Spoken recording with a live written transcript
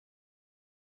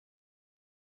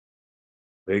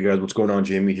Hey guys, what's going on?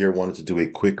 Jamie here. Wanted to do a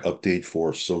quick update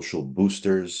for Social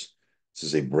Boosters. This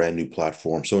is a brand new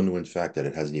platform, so new in fact that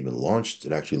it hasn't even launched.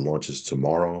 It actually launches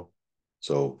tomorrow.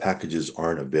 So packages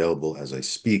aren't available as I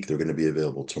speak. They're going to be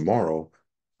available tomorrow,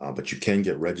 but you can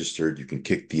get registered. You can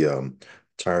kick the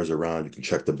tires around. You can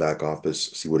check the back office,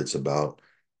 see what it's about,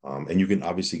 and you can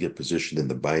obviously get positioned in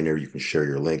the binary. You can share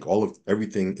your link.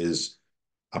 Everything is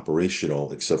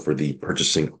operational except for the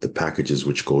purchasing of the packages,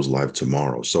 which goes live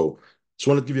tomorrow. So just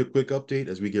want to give you a quick update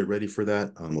as we get ready for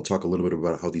that. We'll talk a little bit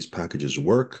about how these packages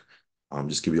work.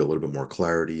 Just give you a little bit more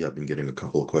clarity. I've been getting a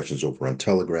couple of questions over on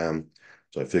Telegram,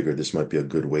 so I figured this might be a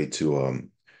good way to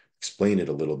explain it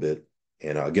a little bit.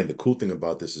 And again, the cool thing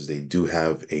about this is they do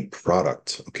have a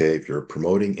product. Okay, if you're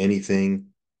promoting anything,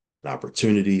 an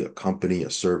opportunity, a company, a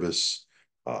service,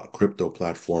 a crypto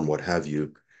platform, what have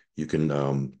you, you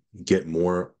can get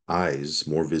more eyes,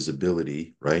 more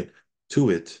visibility, right, to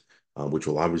it, which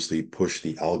will obviously push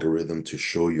the algorithm to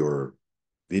show your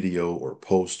video or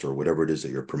post or whatever it is that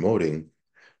you're promoting,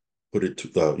 put it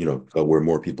to, where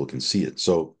more people can see it.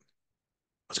 So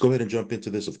let's go ahead and jump into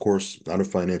this. Of course, not a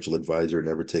financial advisor.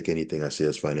 Never take anything I say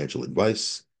as financial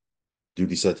advice. Do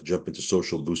decide to jump into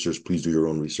social boosters, please do your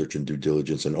own research and due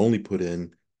diligence and only put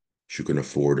in you can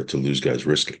afford to lose, guys.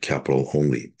 Risk capital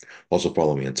only. Also,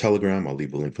 follow me on Telegram. I'll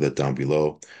leave a link for that down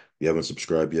below. If you haven't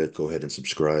subscribed yet, go ahead and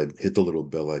subscribe. Hit the little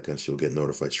bell icon so you'll get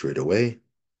notified straight away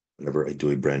whenever I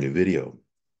do a brand new video.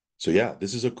 So yeah,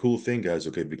 this is a cool thing, guys.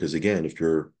 Okay, because again, if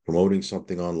you're promoting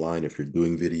something online, if you're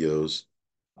doing videos,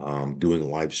 doing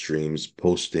live streams,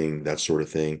 posting, that sort of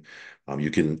thing,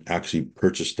 you can actually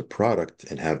purchase the product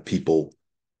and have people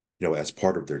as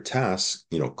part of their tasks,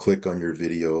 click on your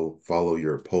video, follow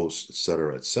your posts, et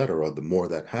cetera, et cetera. The more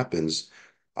that happens,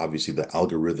 obviously the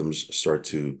algorithms start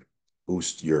to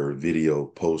boost your video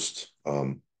post,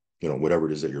 whatever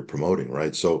it is that you're promoting,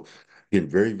 right? So again,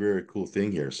 very, very cool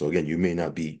thing here. So again, you may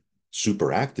not be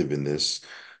super active in this,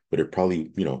 but it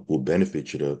probably, will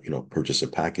benefit you to, purchase a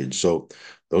package. So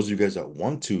those of you guys that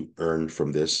want to earn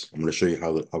from this, I'm going to show you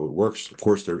how it works. Of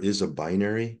course, there is a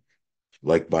binary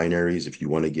like binaries. If you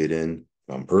want to get in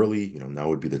early, now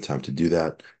would be the time to do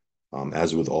that.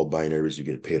 As with all binaries, you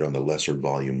get paid on the lesser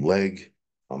volume leg.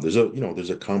 There's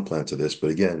a comp plan to this, but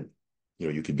again,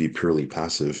 you could be purely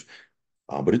passive.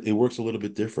 But it works a little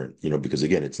bit different, because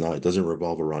again, it doesn't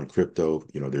revolve around crypto.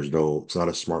 It's not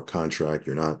a smart contract.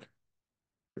 You're not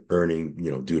earning,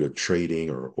 due to trading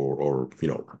or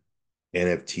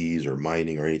NFTs or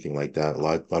mining or anything like that. A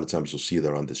lot of times you'll see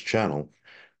that on this channel.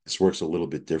 This works a little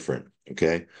bit different.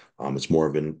 Okay. It's more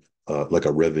of like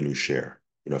a revenue share.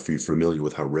 If you're familiar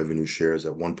with how revenue shares,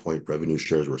 at one point, revenue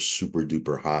shares were super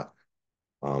duper hot.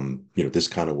 This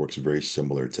kind of works very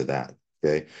similar to that.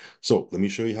 Okay. So let me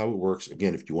show you how it works.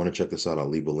 Again, if you want to check this out, I'll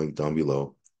leave a link down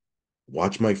below.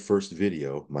 Watch my first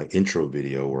video, my intro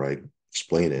video where I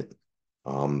explain it.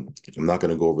 I'm not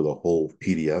going to go over the whole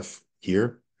PDF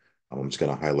here. I'm just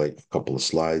going to highlight a couple of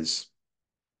slides.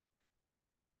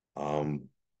 Um,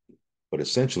 but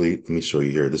essentially, let me show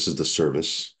you here. This is the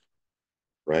service,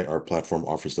 right? Our platform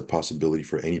offers the possibility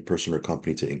for any person or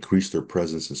company to increase their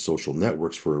presence in social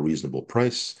networks for a reasonable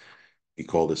price. We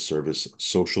call this service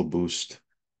Social Boost.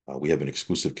 We have an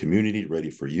exclusive community ready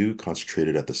for you,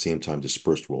 concentrated at the same time,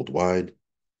 dispersed worldwide.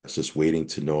 It's just waiting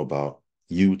to know about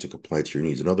you to comply to your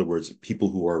needs. In other words,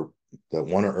 people that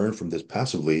want to earn from this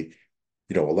passively,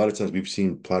 a lot of times we've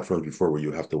seen platforms before where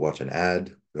you have to watch an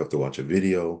ad, you have to watch a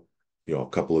video, a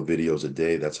couple of videos a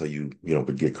day. That's how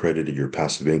would get credited your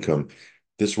passive income.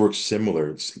 This works similar,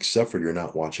 except for you're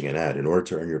not watching an ad. In order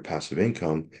to earn your passive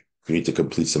income, you need to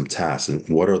complete some tasks. And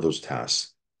what are those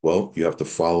tasks? Well, you have to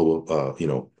follow,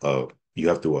 you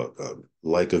have to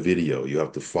like a video, you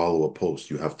have to follow a post,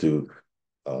 you have to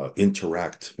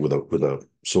interact with a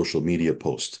social media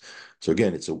post. So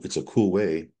again, it's a cool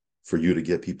way for you to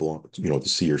get people, to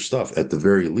see your stuff. At the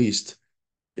very least,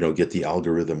 get the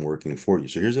algorithm working for you.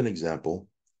 So here's an example.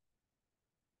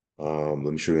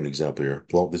 Let me show you an example here.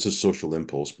 Well, this is social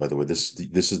impulse, by the way. This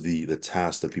is the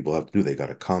task that people have to do. They got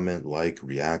to comment, like,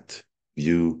 react,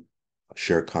 view,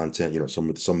 share content. Some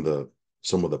of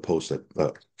the posts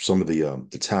that some of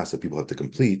the tasks that people have to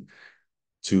complete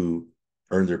to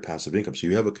earn their passive income. So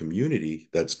you have a community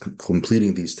that's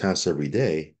completing these tasks every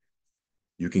day.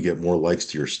 You can get more likes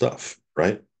to your stuff,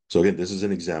 right? So again, this is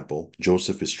an example.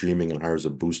 Joseph is streaming and hires a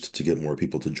boost to get more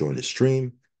people to join his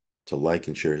stream, to like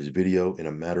and share his video. In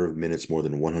a matter of minutes, more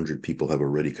than 100 people have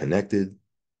already connected.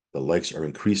 The likes are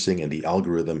increasing and the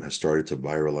algorithm has started to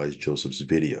viralize Joseph's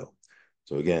video.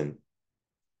 So again,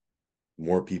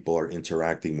 more people are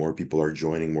interacting, more people are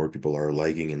joining, more people are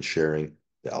liking and sharing.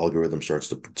 the algorithm starts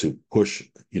to push,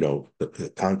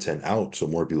 the content out so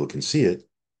more people can see it.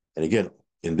 And again,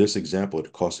 in this example,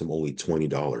 it cost him only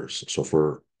 $20. So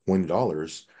for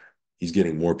 $20, he's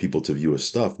getting more people to view his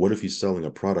stuff. What if he's selling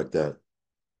a product that,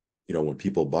 when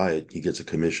people buy it, he gets a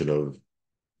commission of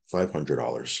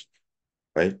 $500,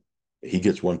 right? He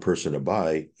gets one person to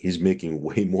buy, he's making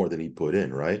way more than he put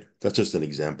in, right? That's just an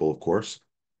example, of course,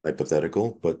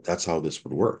 hypothetical, but that's how this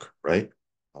would work, right?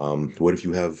 What if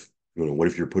you have, what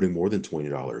if you're putting more than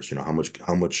 $20?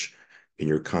 How much in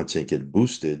your content get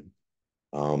boosted?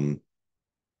 Um,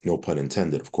 no pun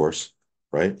intended, of course,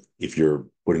 right? If you're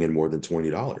putting in more than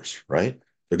 $20, right?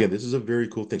 Again, this is a very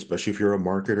cool thing, especially if you're a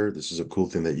marketer. This is a cool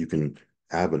thing that you can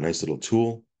have a nice little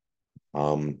tool. So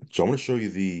I'm going to show you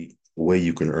the way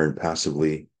you can earn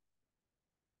passively.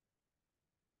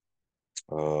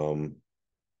 Um,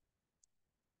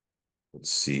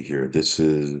 let's see here. This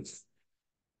is,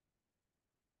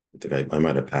 I think I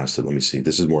might have passed it. Let me see.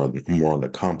 This is more on the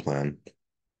comp plan.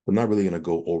 I'm not really going to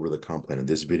go over the comp plan in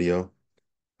this video.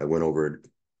 I went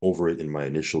over it in my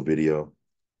initial video.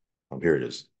 Here it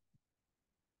is.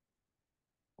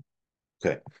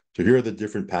 Okay. So here are the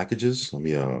different packages.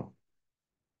 Okay,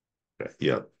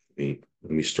 yeah,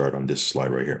 let me start on this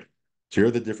slide right here. So here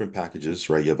are the different packages,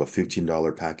 right? You have a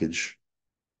 $15 package,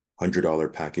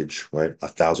 $100 package, right?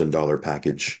 $1,000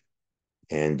 package.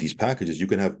 And these packages, you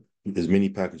can have as many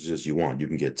packages as you want. You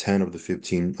can get 10 of the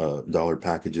 $15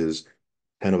 packages,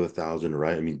 10 of 1,000,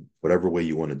 right? I mean, whatever way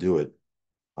you want to do it.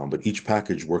 But each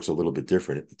package works a little bit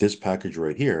different. This package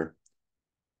right here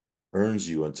earns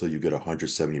you until you get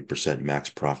 170% max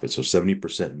profit. So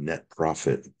 70% net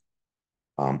profit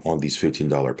on these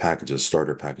 $15 packages,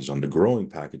 starter packages. On the growing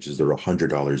packages, they're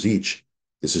 $100 each.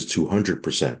 This is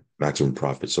 200% maximum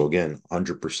profit. So again,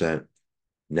 100%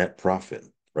 net profit,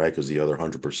 right? Because the other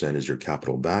 100% is your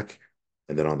capital back.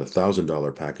 And then on the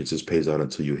 $1,000 package, this pays out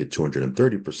until you hit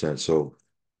 230%. So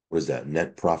what is that?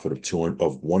 Net profit of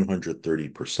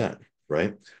 130%,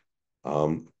 right?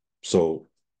 Um, so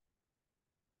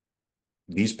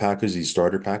these packages, these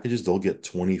starter packages, they'll get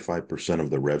 25% of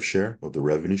the rev share, of the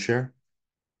revenue share.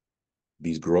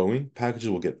 These growing packages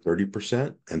will get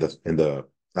 30%, and the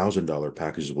 $1,000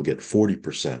 packages will get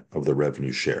 40% of the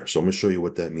revenue share. So I'm going to show you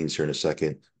what that means here in a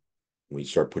second when we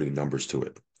start putting numbers to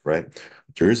it, right?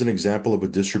 So here's an example of a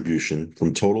distribution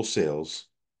from total sales.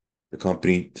 The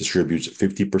company distributes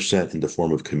 50% in the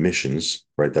form of commissions,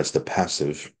 right? That's the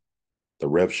passive. The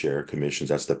rev share commissions,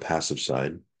 that's the passive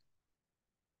side.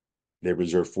 They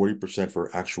reserve 40%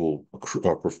 for actual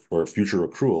or future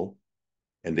accrual,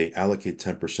 and they allocate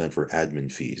 10% for admin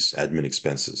fees, admin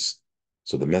expenses.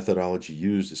 So the methodology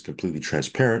used is completely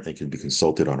transparent and can be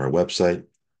consulted on our website.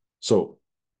 So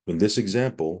in this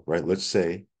example, right, let's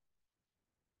say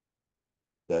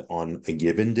that on a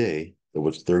given day, there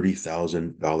was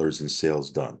 $30,000 in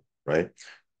sales done, right?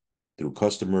 Through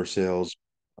customer sales,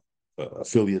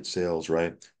 affiliate sales,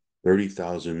 right?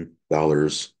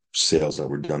 $30,000 sales that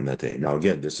were done that day. Now,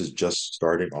 again, this is just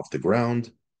starting off the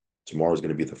ground. Tomorrow is going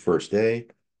to be the first day.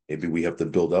 Maybe we have to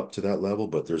build up to that level,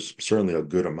 but there's certainly a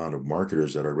good amount of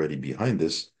marketers that are already behind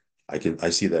this. I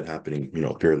see that happening,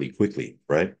 fairly quickly,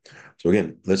 right? So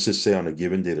again, let's just say on a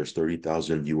given day there's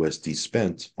 30,000 USD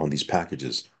spent on these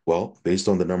packages. Well, based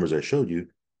on the numbers I showed you,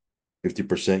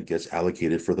 50% gets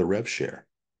allocated for the rev share,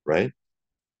 right?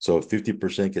 So if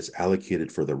 50% gets allocated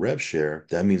for the rev share,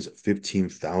 that means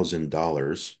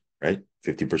 $15,000, right?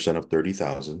 50% of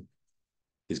 30,000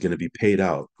 is going to be paid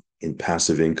out in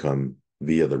passive income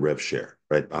via the rev share,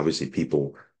 right? Obviously,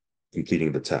 people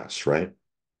completing the tasks, right?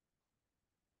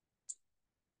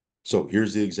 So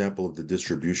here's the example of the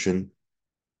distribution.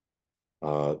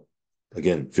 Uh,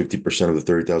 Again, 50% of the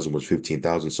 30,000 was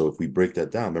 15,000. So if we break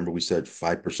that down, remember we said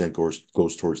 5%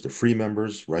 goes towards the free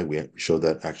members, right? We showed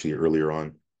that actually earlier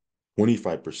on.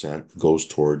 25% goes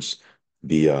towards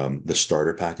the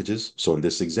starter packages. So in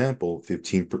this example,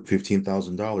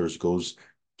 $15,000 goes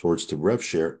towards the rev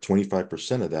share.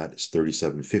 25% of that is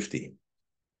 3,750.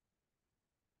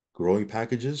 Growing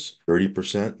packages,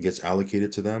 30% gets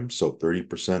allocated to them. So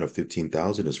 30% of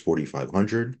 15,000 is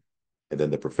 4,500. And then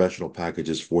the professional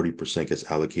packages, 40% gets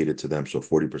allocated to them. So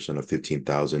 40% of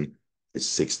 15,000 is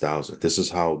 6,000. This is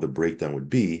how the breakdown would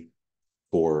be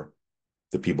for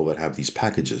the people that have these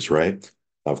packages, right?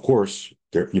 Now, of course,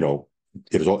 it's all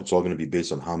going to be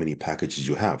based on how many packages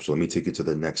you have. So let me take you to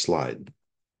the next slide.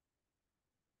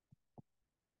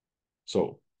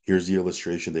 So here's the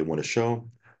illustration they want to show.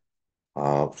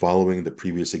 Following the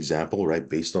previous example, right,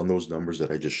 based on those numbers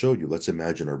that I just showed you, let's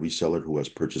imagine a reseller who has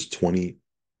purchased 20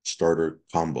 starter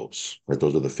combos, right?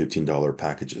 Those are the $15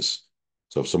 packages.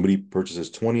 So if somebody purchases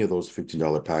 20 of those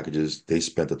 $15 packages, they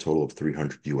spent a total of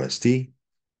 300 USD.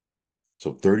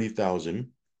 So 30,000,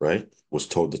 right, was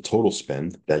told the total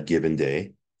spend that given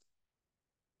day.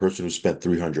 Person who spent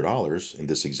 $300 in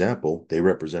this example, they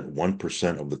represent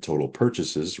 1% of the total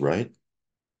purchases, right?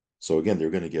 So again, they're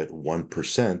going to get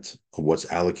 1% of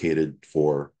what's allocated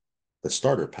for the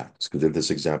starter packs. Because in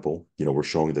this example, we're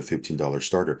showing the $15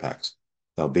 starter packs.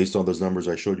 Now, based on those numbers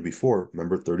I showed you before,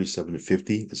 remember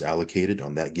 3750 is allocated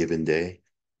on that given day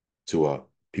to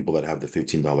people that have the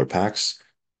 $15 packs.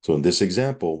 So in this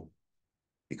example,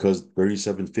 because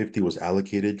 3750 was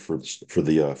allocated for the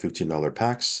 $15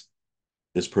 packs,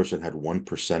 this person had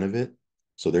 1% of it.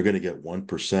 So they're going to get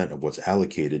 1% of what's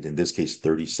allocated, in this case,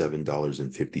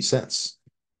 $37.50.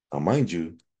 Now, mind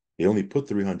you, they only put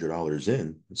 $300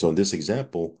 in. So in this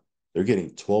example, they're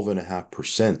getting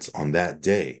 12.5% on that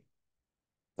day.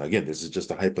 Now, again, this is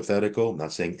just a hypothetical. I'm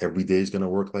not saying every day is going to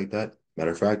work like that.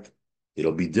 Matter of fact,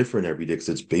 it'll be different every day because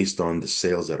it's based on the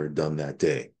sales that are done that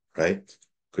day, right?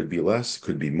 Could be less,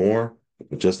 could be more.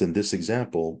 But just in this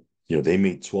example, they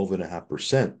made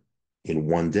 12.5% in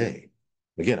one day.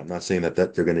 Again, I'm not saying that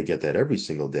they're going to get that every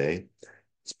single day.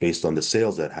 It's based on the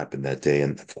sales that happened that day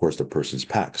and, of course, the person's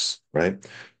packs, right?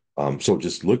 So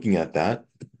just looking at that,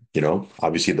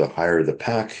 obviously the higher the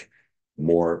pack, the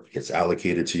more gets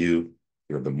allocated to you.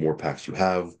 The more packs you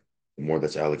have, the more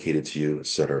that's allocated to you, et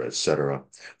cetera, et cetera.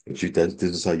 This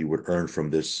is how you would earn from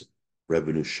this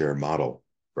revenue share model,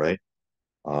 right?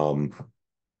 Um,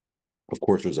 of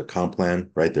course, there's a comp plan,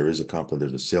 right? There is a comp plan.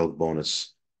 There's a sales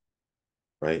bonus,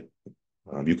 right?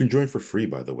 You can join for free,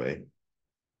 by the way.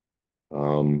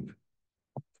 Um,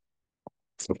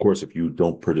 of course, if you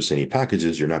don't purchase any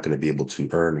packages, you're not going to be able to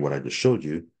earn what I just showed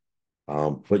you.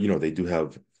 But they do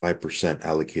have 5%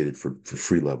 allocated for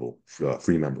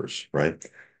free members, right?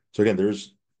 So again,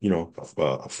 there's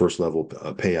a first level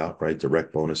payout, right?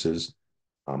 Direct bonuses,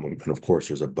 and of course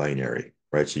there's a binary,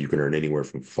 right? So you can earn anywhere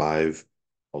from 5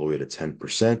 all the way to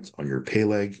 10% on your pay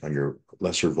leg, on your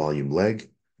lesser volume leg,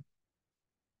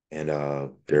 and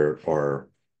there are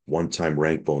one-time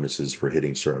rank bonuses for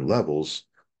hitting certain levels.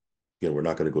 Again, we're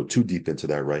not going to go too deep into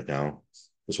that right now.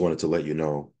 Just wanted to let you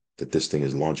know that this thing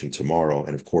is launching tomorrow,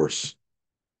 and of course,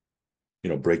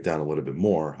 break down a little bit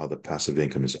more how the passive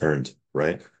income is earned,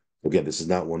 right? Again, this is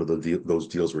not one of those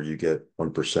deals where you get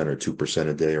 1% or 2%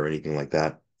 a day or anything like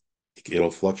that.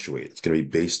 It'll fluctuate. It's going to be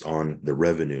based on the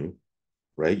revenue,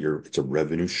 right? It's a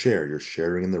revenue share. You're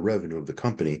sharing in the revenue of the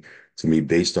company. It's going to be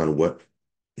based on what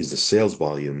is the sales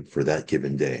volume for that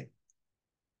given day.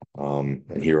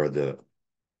 And here are the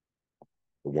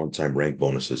one-time rank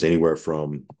bonuses, anywhere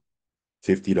from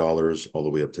 $50 all the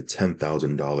way up to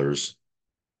 $10,000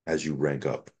 as you rank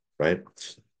up, right?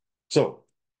 So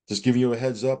just giving you a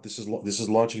heads up, this is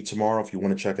launching tomorrow. If you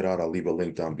want to check it out, I'll leave a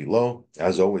link down below.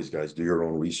 As always, guys, do your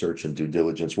own research and due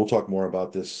diligence. We'll talk more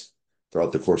about this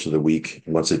throughout the course of the week.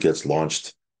 Once it gets launched,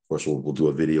 of course, we'll do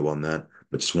a video on that.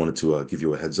 But just wanted to give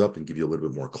you a heads up and give you a little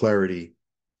bit more clarity,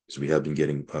 because we have been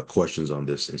getting questions on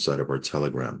this inside of our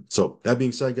Telegram. So that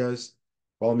being said, guys,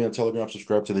 follow me on Telegram,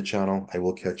 subscribe to the channel. I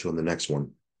will catch you on the next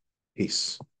one.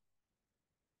 Peace.